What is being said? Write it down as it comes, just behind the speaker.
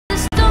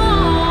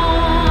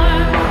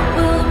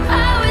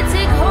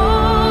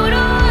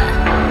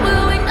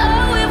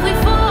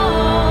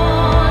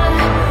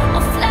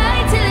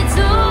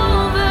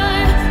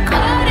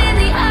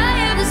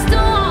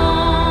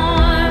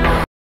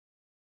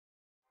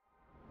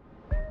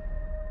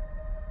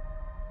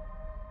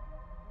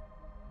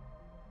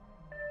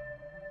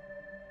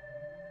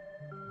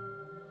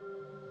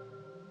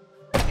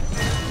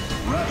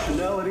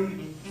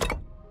quality.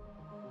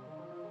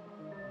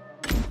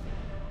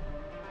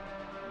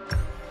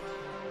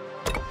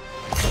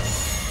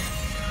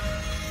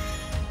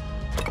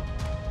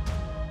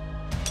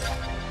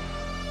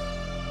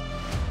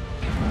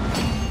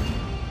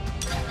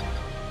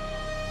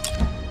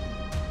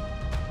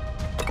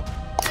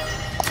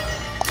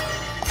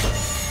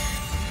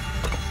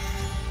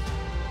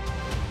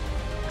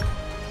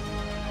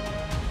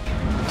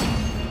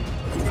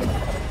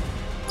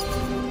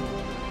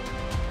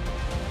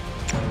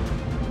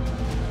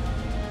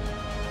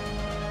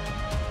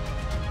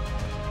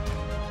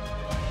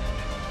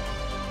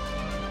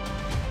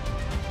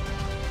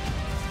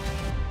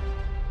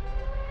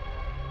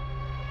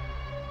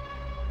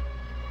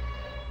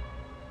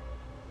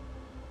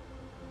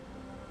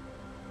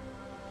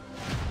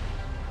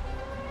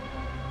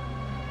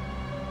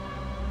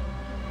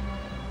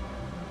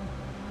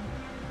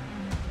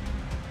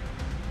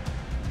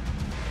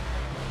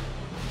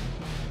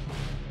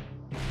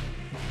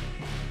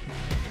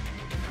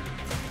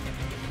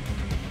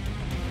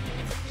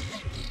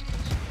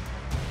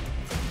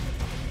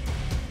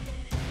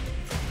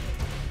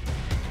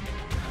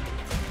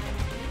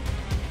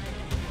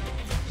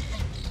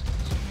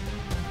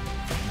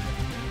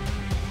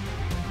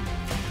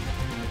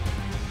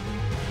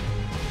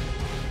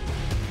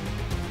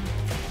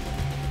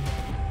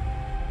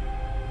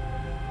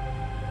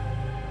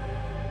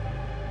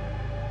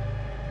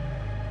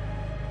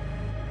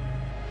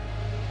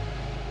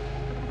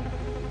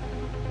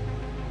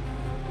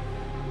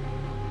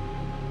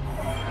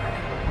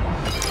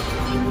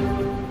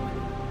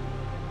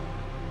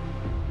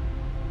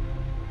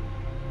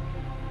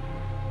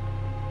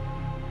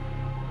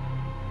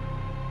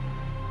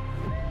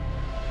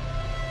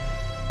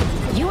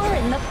 You're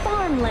in the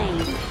farm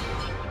lane.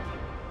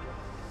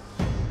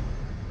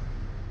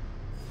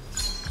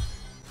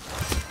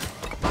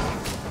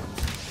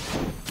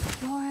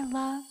 Your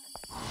love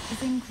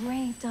is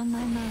engraved on my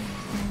mind,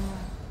 Nora.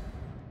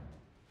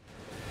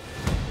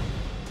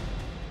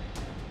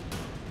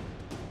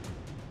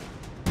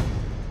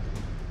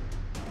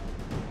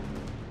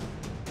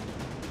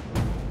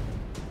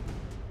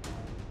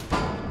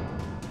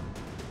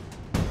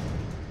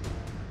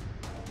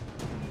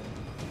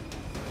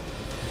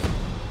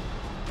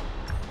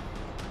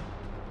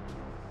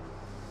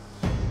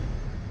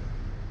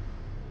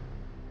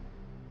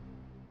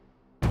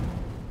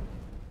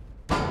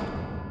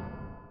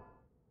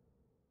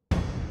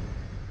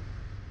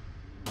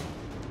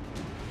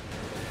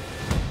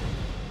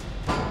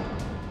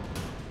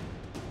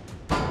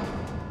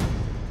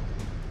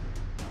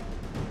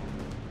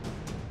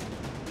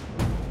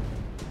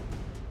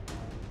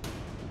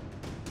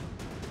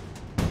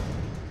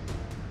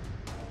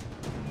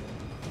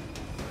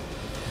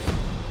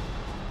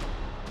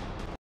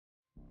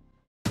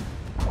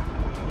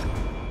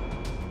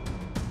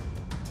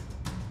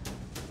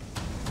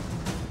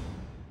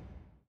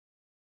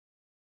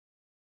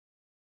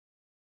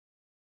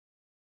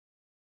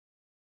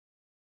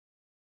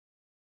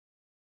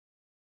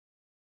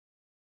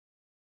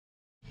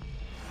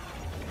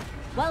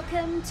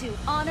 Welcome to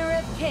Honor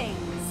of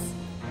Kings.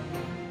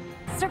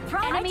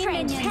 Surprise! Enemy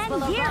minions 10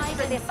 will years arrive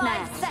for in this 5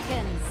 match.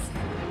 seconds.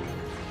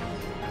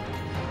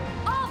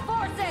 All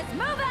forces,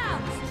 move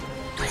out!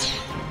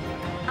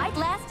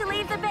 Last to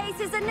leave the base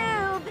is a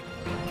noob.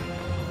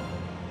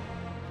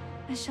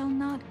 I shall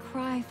not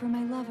cry for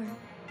my lover,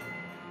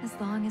 as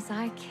long as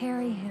I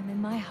carry him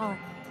in my heart.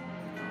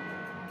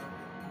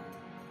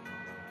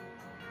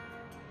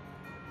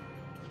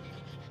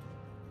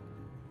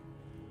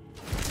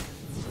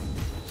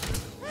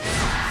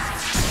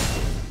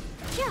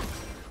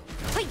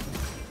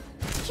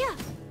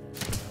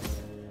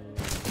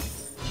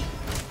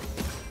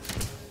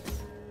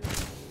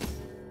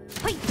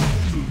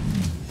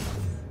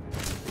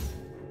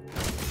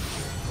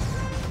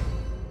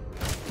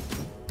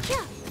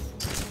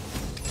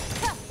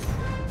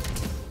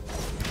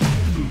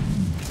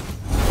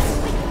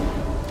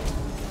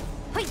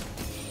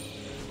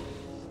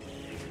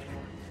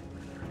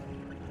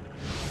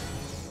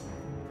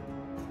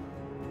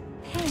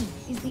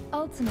 Is the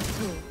ultimate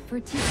tool for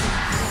teaching.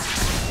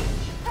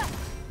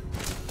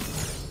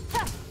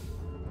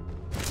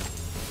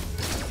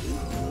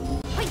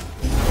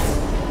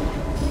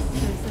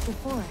 Whispers of the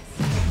forest.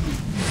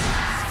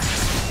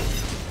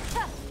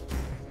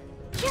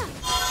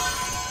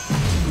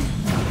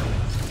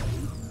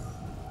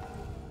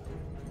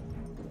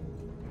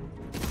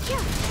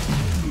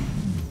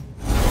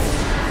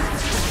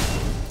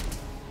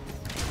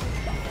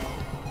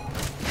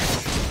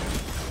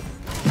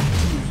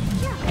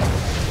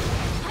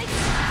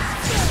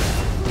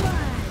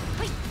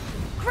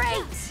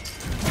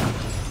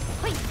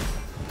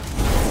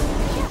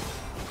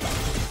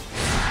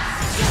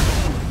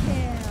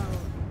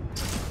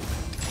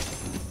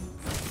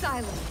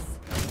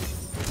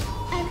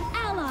 An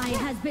ally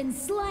has been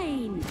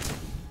slain!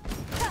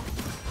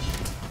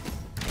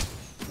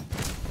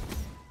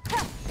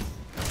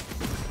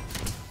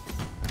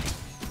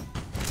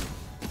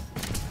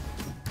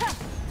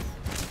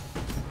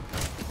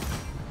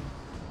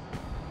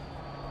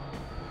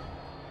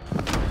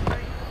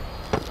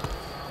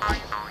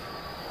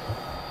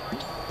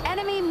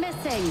 Enemy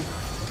missing.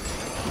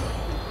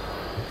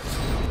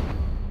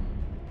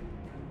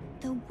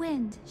 The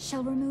wind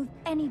shall remove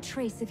any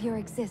trace of your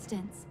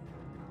existence.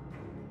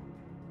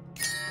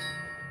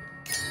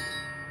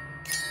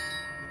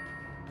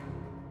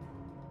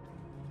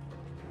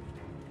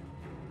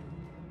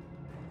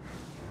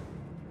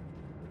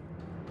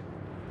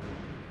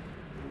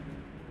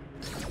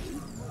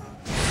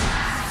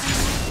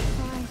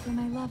 Cry for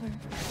my lover.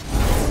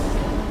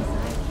 As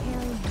I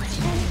carry him.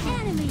 An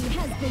enemy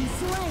has been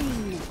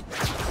slain.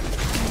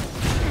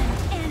 An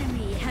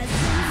enemy has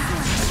been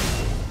slain.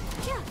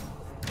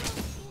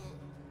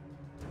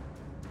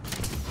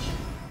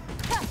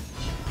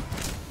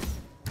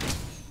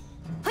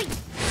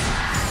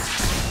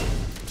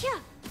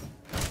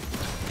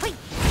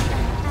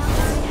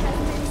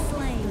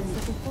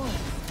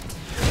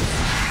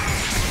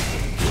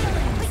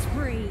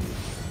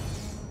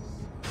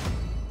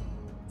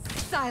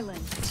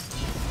 Silence.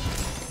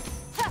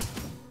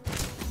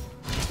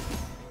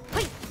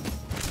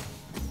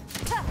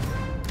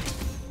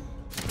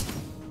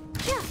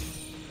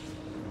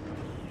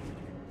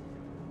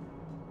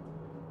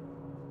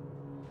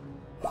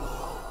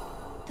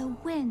 The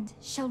wind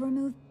shall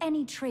remove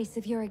any trace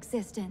of your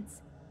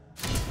existence.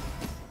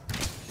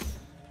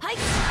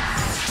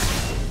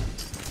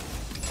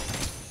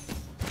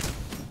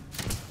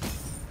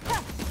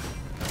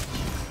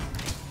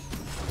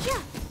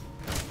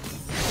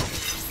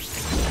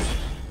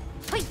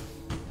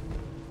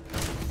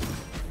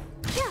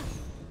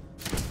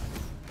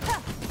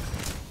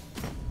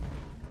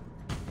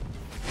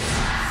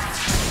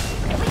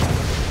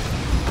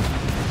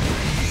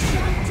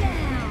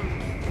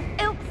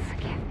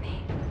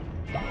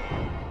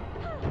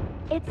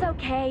 It's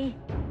okay.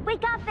 We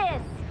got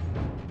this!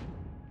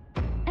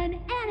 An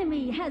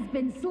enemy has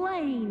been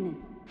slain!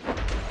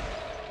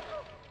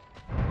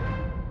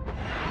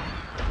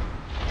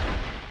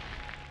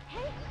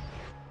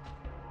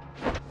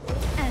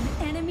 An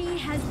enemy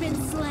has been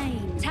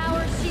slain!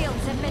 Tower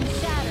shields have been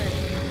shattered!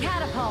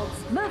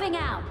 Catapults moving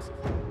out!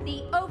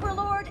 The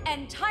Overlord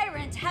and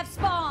Tyrant have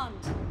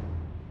spawned!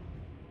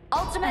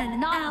 Ultimate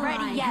not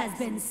ready yet! Has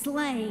been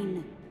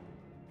slain!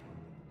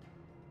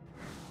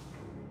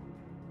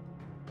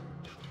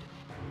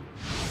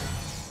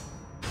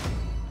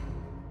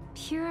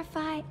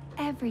 Purify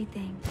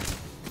everything.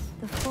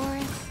 The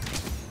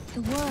forest,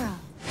 the world,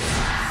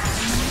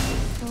 and my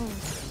soul.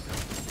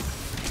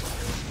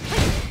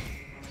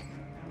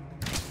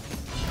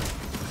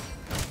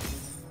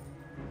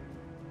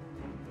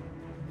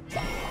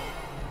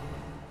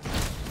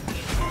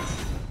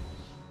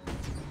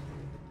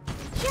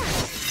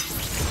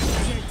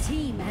 Your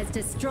team has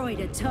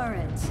destroyed a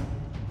turret.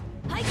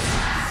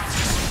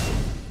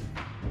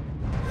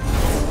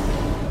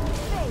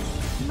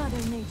 Face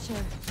Mother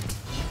Nature.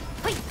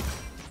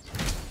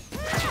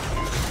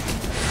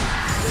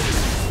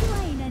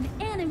 Slain an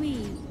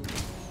enemy!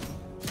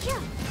 You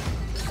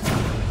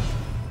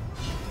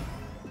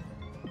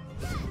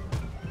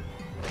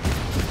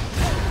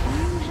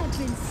have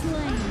been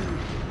slain!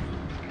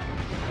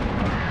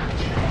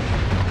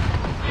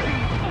 An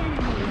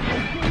enemy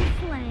has been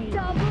slain!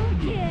 Double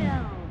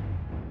kill!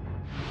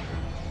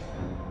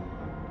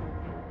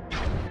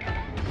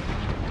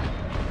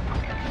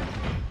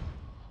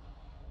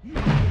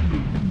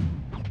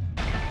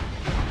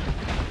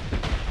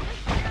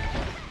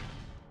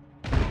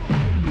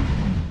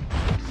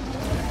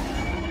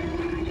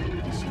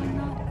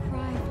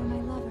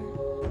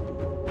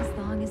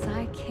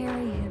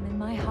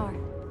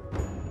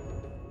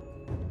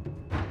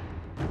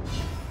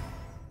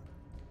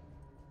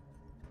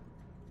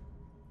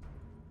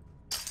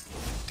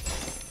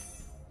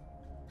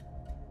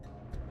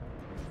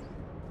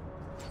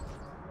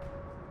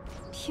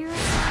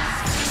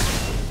 Purify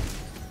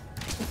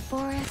the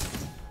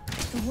forest,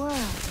 the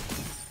world,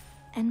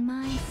 and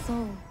my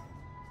soul.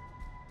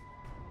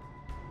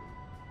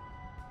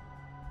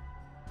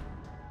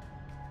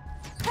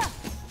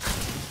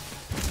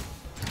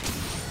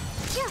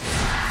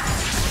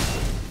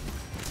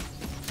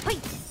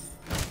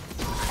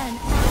 An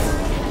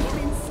ally has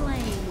been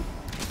slain.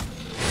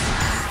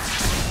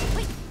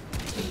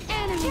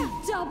 Enemy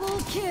double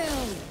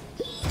kill.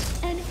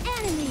 An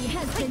enemy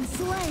has been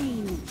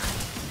slain.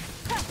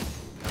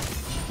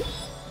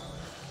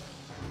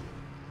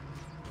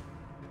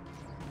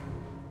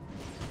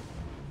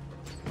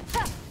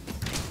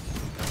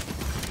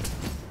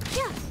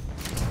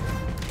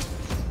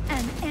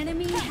 An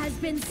enemy has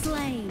been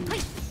slain.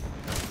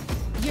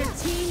 Your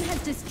team has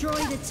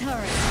destroyed a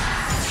turret.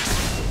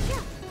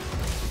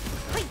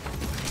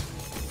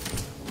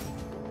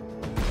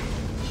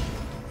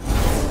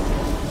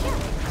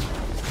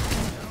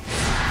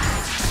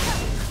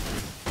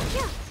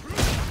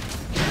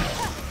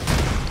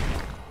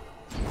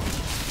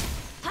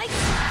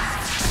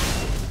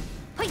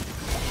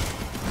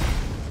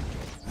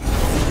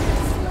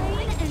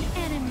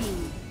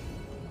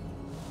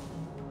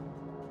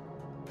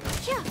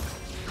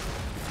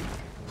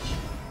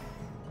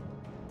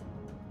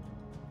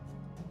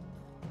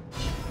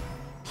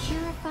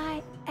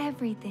 Purify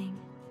everything.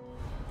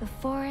 The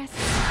forest,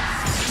 the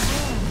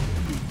world,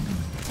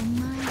 and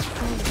my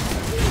soul.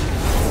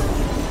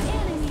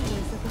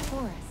 Enemies of the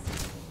forest.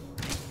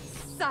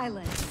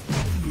 Silence.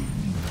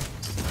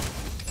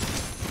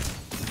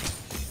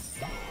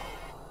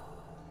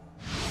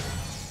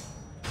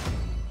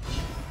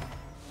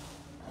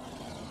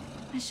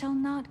 I shall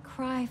not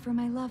cry for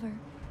my lover.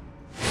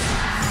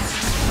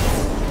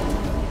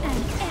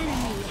 An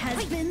enemy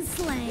has been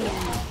slain.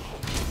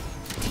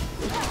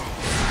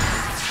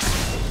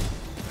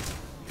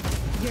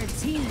 Your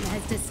team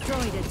has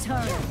destroyed a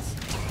turret.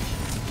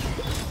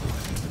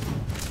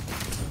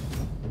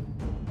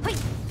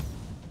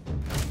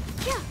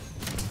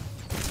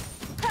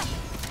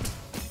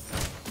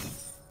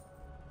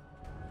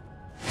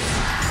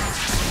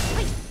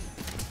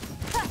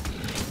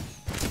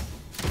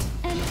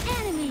 An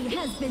enemy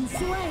has been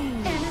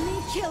slain.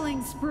 Enemy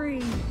killing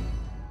spree.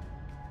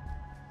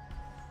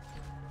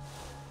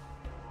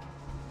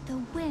 The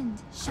wind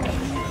shall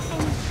leave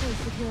any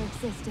trace of your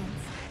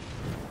existence.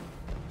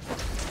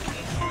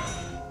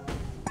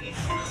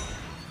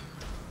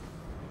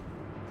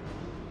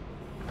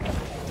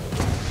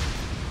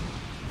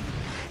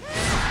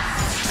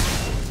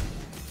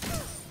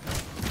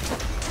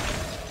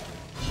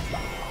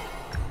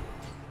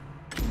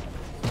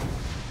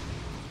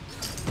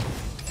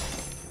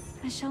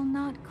 I shall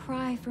not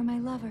cry for my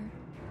lover,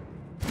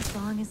 as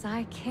long as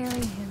I carry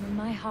him in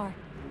my heart.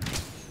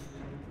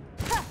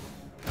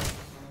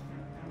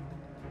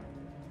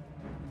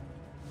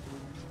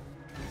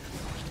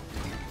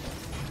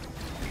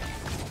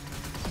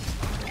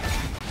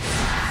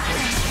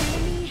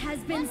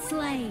 Been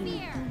slain. The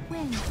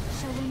wind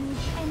shall remove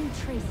any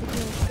trace of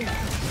your existence.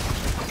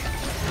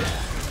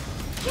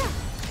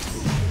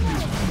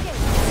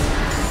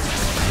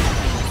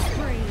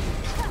 Spree.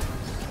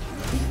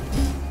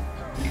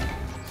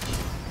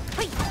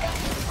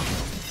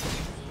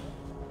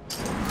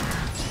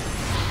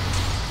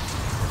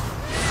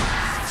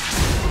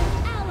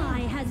 An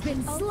ally has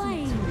been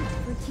slain.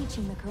 For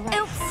teaching the correct.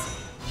 Oops.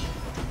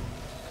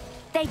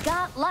 They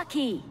got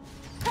lucky.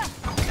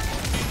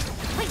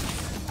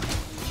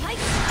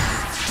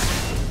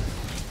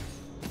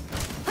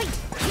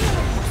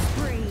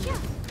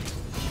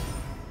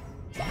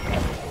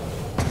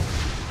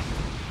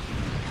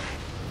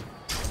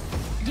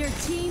 Your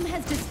team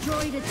has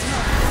destroyed a turret.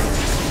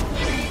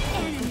 An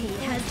enemy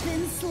has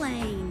been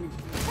slain.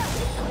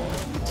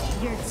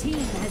 Your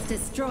team has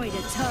destroyed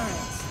a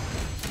turret.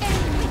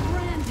 Enemy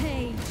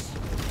rampage.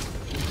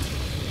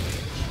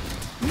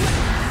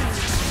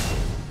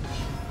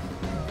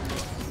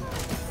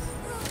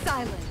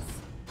 Silence.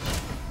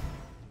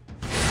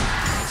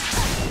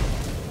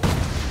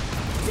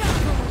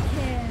 Double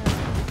kill.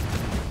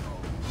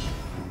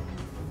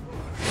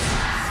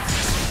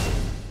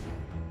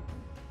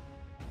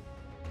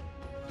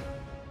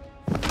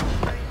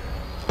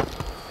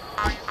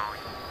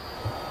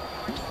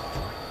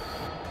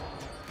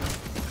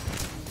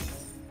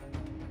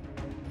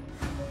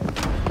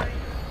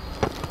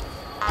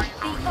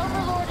 The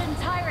Overlord and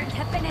Tyrant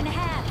have been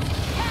enhanced.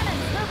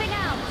 Cannons moving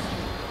out.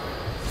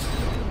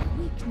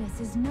 Weakness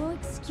is no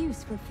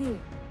excuse for fear.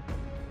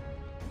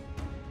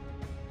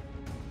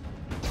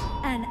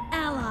 An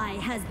ally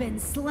has been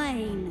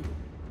slain.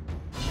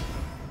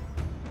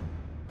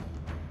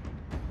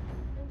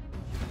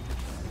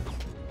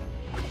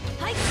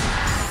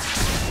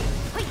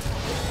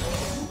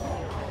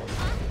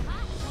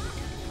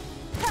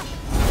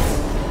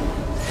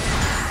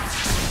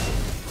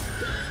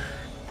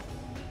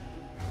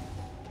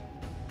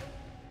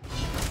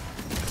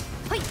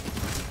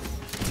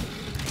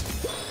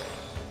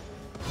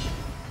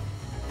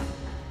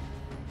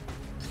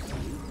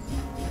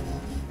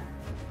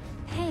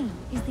 Pain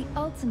is the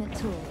ultimate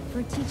tool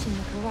for teaching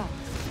the corrupt.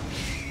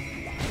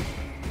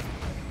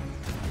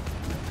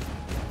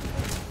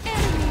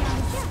 Enemy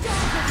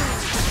unstoppable.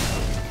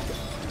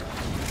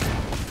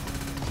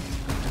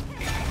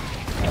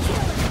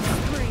 Killing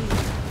spree.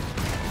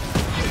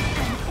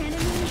 An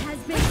enemy has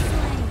been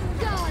slain.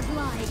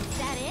 Godlike. Is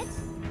that it?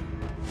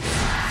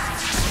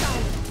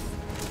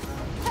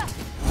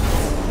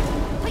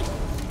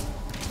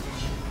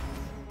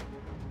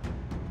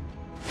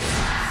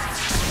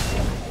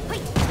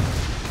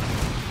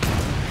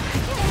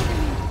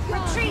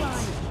 Retreat.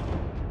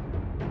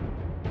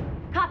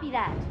 Copy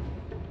that.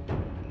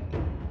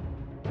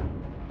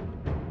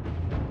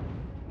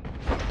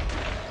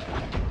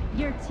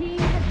 Your team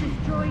has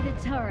destroyed a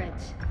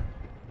turret.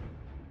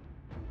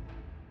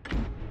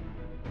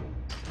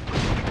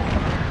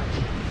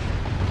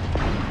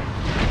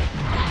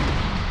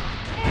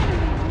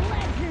 Enemy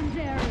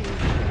legendary.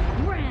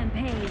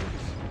 Rampage.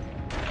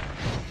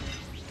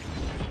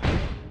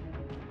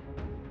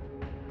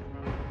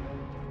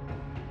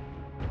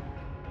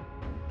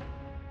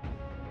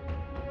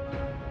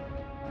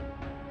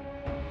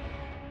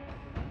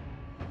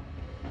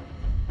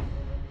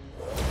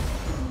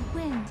 The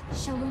wind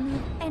shall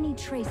remove any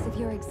trace of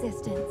your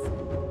existence.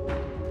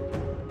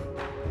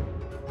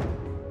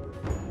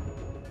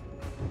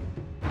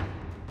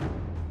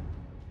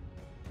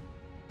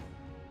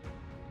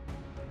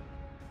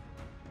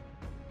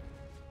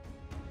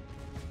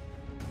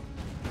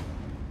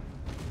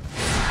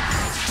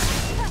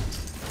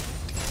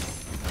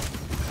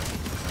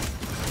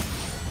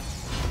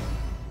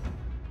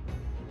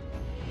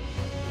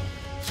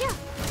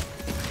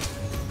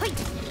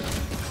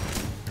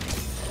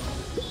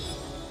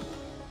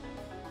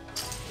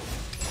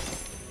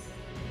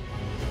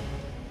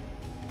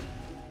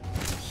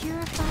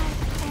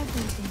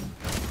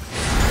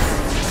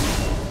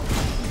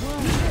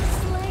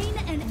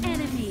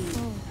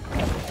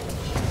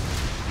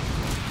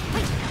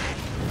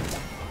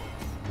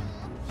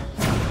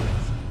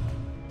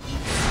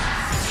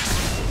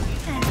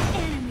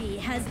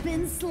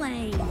 been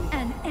slain.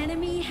 An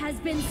enemy has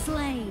been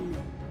slain.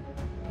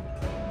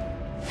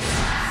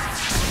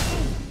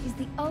 Is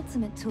the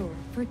ultimate tool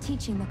for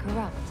teaching the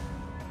corrupt.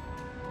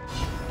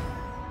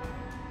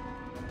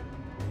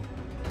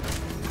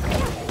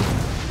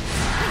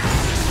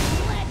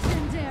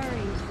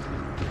 Legendary.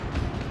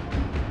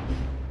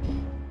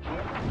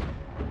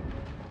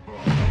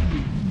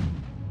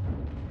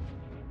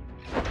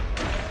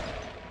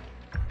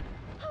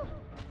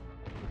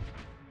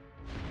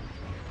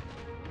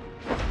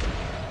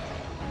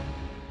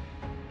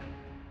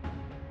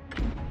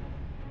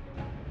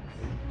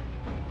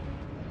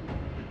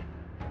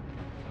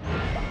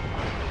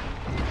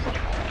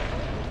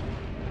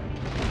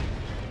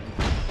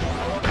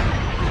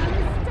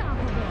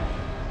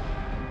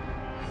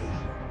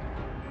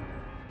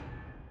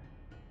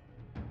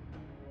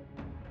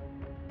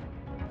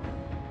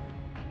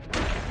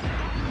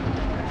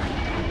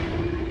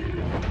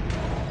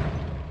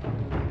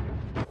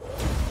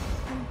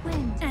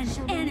 An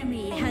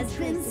enemy has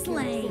been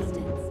slain.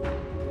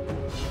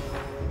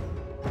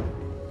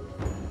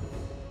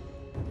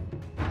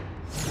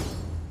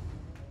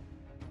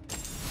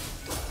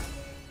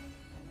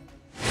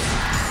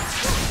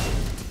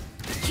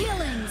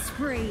 Killing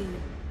spree.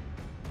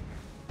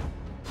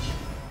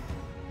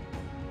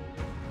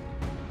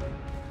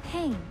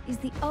 Pain is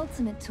the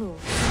ultimate tool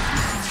for teaching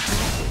the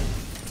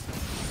corrupt.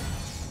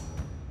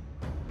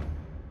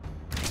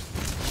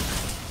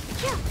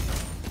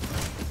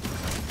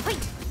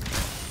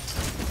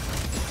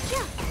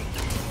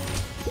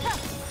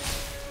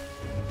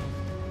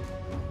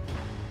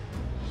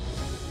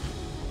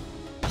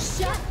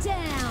 Shut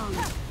down.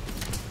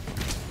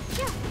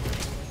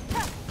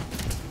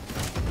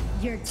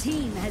 Your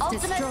team has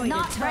destroyed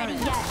not a turret. ready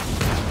yet.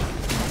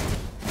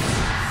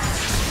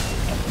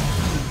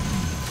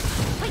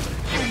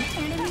 An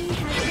enemy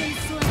has been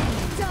slain.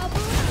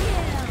 Double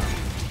kill.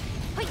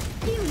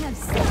 You have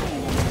slain an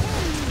enemy.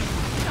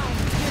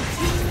 Your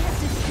team has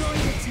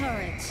destroyed a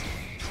turret.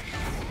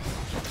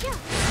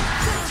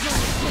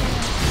 Double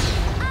kill.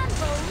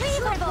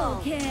 Unbelievable!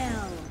 Triple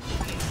kill.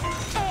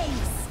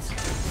 Aced.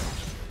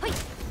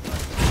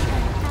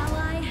 An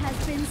ally has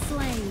been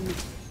slain.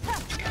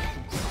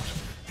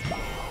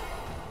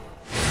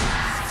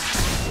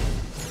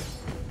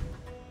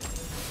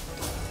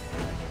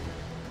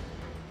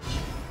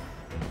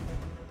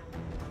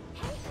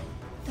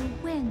 The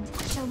wind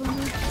shall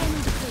remove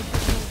any trace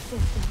of your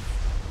existence.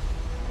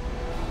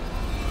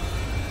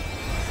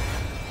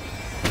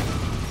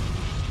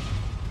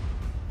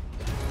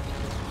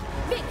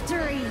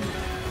 Victory!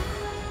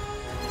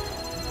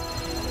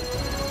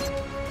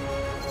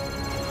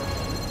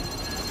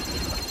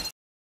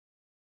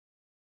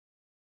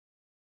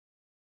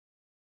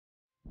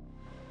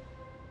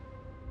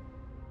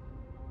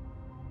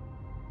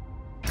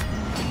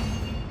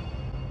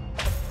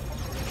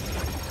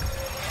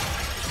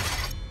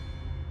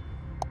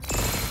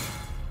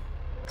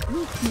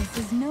 Weakness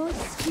is no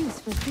excuse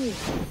for fear.